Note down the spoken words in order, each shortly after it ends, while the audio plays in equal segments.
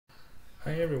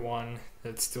Hi everyone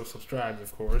that's still subscribed,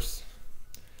 of course.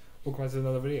 Welcome back to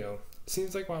another video.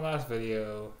 Seems like my last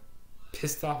video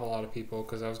pissed off a lot of people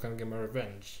because I was going to get my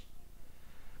revenge.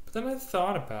 But then I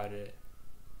thought about it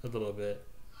a little bit.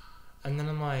 And then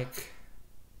I'm like,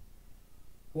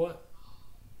 what?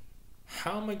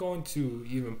 How am I going to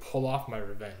even pull off my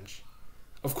revenge?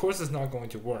 Of course it's not going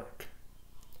to work.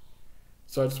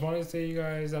 So I just wanted to say to you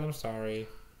guys that I'm sorry.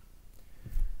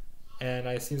 And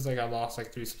it seems like I lost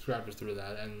like 3 subscribers through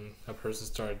that, and a person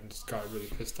got really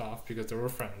pissed off because they were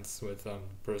friends with the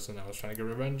person I was trying to get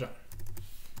revenge on.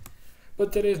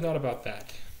 But today is not about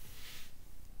that.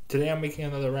 Today I'm making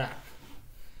another rap.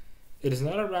 It is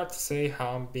not a rap to say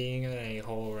how I'm being an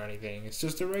a-hole or anything. It's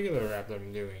just a regular rap that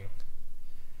I'm doing.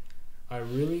 I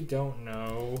really don't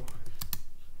know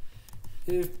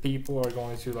if people are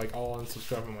going to like all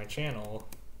unsubscribe on my channel,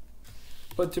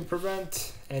 but to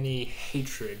prevent any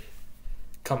hatred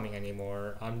coming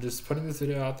anymore, I'm just putting this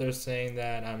video out there saying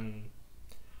that I'm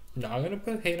not gonna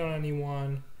put hate on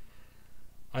anyone.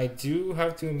 I do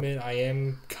have to admit I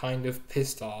am kind of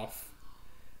pissed off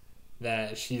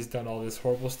that she's done all this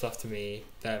horrible stuff to me,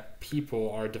 that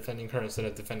people are defending her instead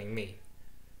of defending me,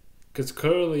 because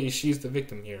clearly she's the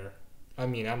victim here. I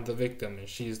mean, I'm the victim and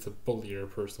she's the bullier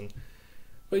person.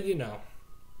 But you know,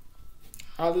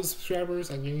 I lose subscribers,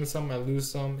 I gain some, I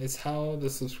lose some. It's how the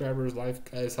subscribers' life,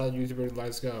 it's how YouTubers'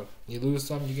 lives go. You lose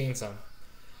some, you gain some.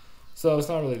 So it's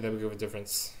not really that big of a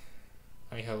difference,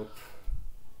 I hope.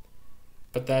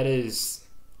 But that is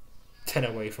 10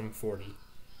 away from 40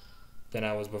 than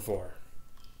I was before.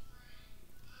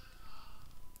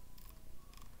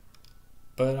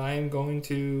 But I am going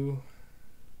to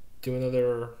do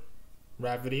another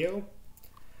rap video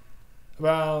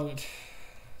about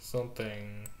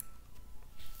something.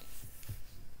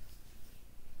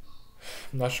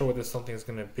 I'm not sure what this something is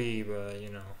gonna be, but you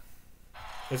know,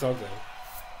 it's all good.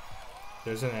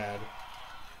 There's an ad.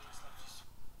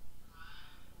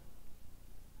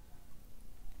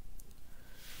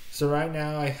 So right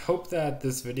now, I hope that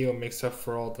this video makes up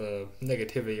for all the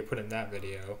negativity I put in that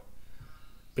video.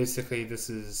 Basically, this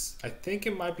is, I think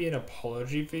it might be an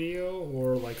apology video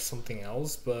or like something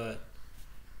else, but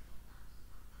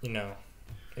you know,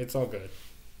 it's all good.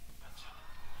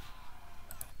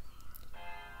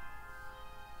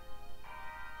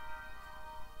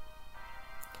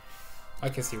 I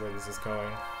can see where this is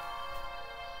going.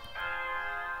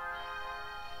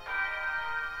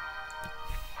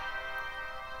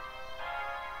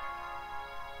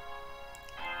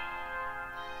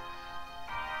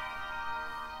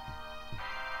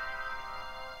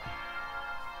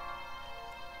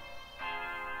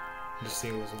 Just see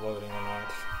if it was loading or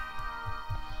not.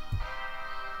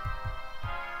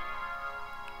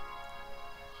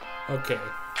 Okay.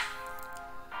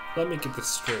 Let me get this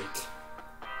straight.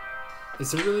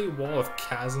 Is there really a wall of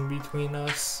chasm between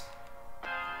us?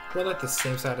 We're like the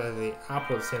same side of the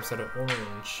apple, the same side of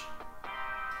orange.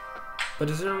 But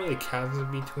is there really a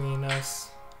chasm between us?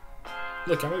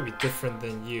 Look, I might be different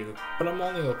than you, but I'm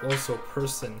only also a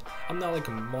person. I'm not like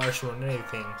a Martian or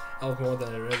anything else more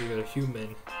than a regular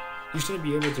human. You shouldn't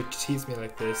be able to tease me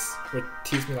like this, or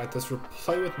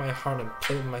play with my heart and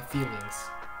play with my feelings.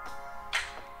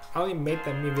 I only made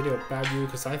that meme video about you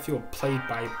because I feel played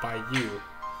by you.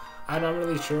 I'm not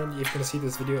really sure if you're gonna see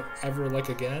this video ever like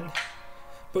again,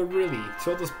 but really,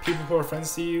 to all those people who are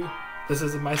friends to you, this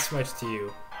is my message to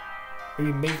you.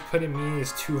 Maybe putting me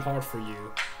is too hard for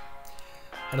you.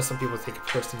 I know some people take it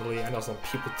personally, I know some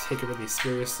people take it really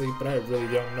seriously, but I really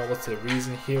don't know what's the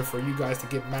reason here for you guys to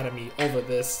get mad at me over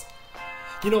this.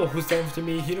 You know who's done to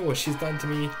me, you know what she's done to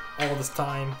me all this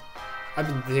time. I've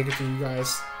been digging to you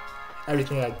guys,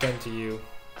 everything I've done to you.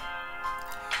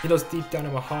 You know, it's deep down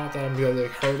in my heart that I'm really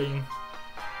hurting.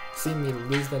 Seeing me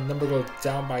lose the number go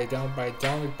down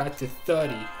back to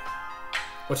 30,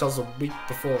 which was a week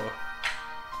before.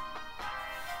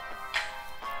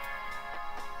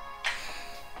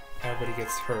 Everybody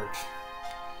gets hurt.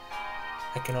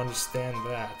 I can understand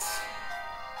that.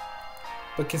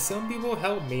 But can some people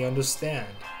help me understand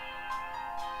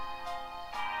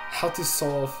how to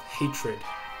solve hatred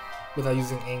without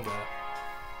using anger?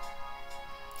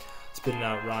 Spitting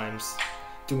out rhymes,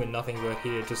 doing nothing but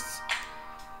here, just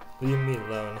leave me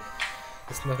alone.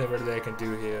 There's nothing really that I can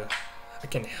do here. I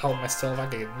can't help myself, I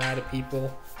get mad at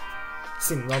people.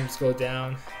 Seeing numbers go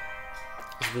down,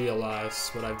 just realize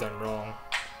what I've done wrong.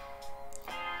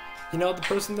 You know, the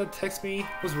person that texted me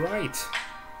was right.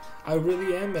 I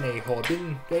really am an a-hole. I've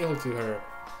been an a-hole to her.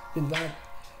 Then that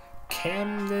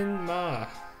Camden Ma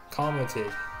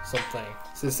commented something.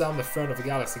 Says I'm the front of a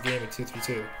Galaxy game in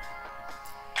 232.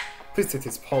 Please take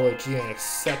this apology and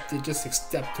accept it. Just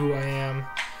accept who I am.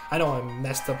 I know I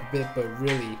messed up a bit, but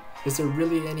really, is there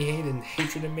really any hate and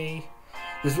hatred in me?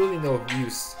 There's really no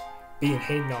use being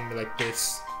hating on me like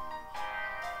this.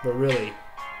 But really,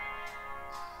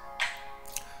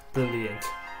 brilliant.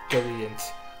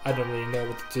 I don't really know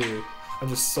what to do. I'm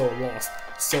just so lost,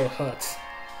 so hurt.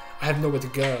 I have nowhere to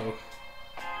go.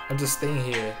 I'm just staying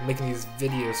here, making these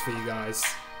videos for you guys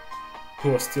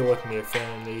who are still with me,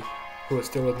 apparently.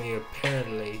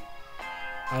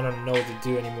 I don't know what to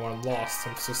do anymore. I'm lost.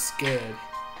 I'm so scared.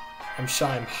 I'm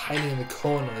shy. I'm hiding in the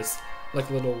corners like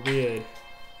a little weird.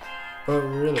 But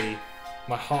really,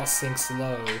 my heart sinks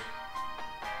low.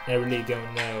 And I really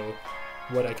don't know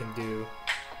what I can do.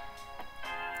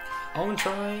 I'm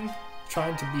trying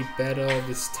to be better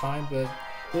this time, but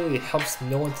really it helps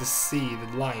no one to see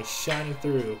the light shining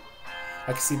through.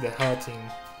 I can see the hurting.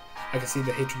 I can see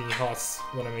the hatred in your hearts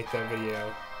when I make that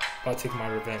video. But I'll take my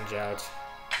revenge out.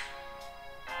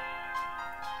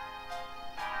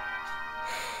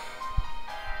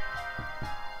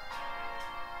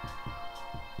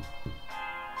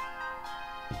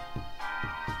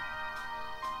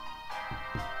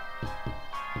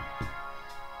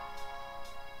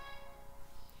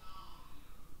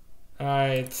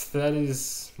 Alright, that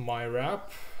is my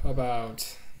rap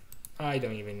about, I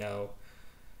don't even know.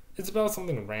 It's about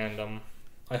something random.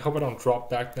 I hope I don't drop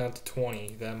back down to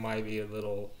 20. That might be a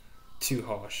little too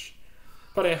harsh.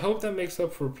 But I hope that makes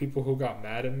up for people who got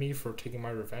mad at me for taking my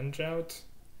revenge out.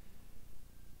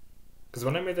 Because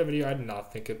when I made that video, I did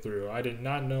not think it through. I did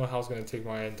not know how I was going to take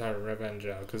my entire revenge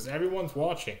out. Because everyone's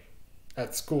watching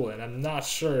at school, and I'm not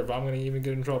sure if I'm going to even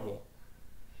get in trouble.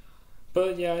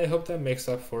 But yeah, I hope that makes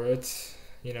up for it.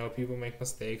 You know, people make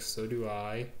mistakes, so do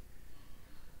I.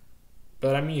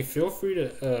 But I mean, feel free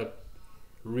to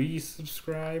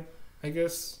resubscribe, I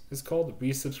guess it's called.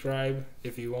 Resubscribe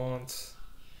if you want.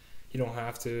 You don't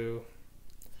have to. You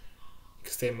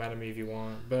can stay mad at me if you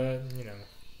want, but you know,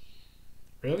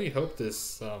 really hope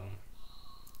this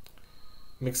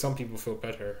makes some people feel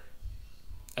better.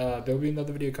 There'll be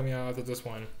another video coming out after this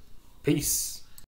one. Peace.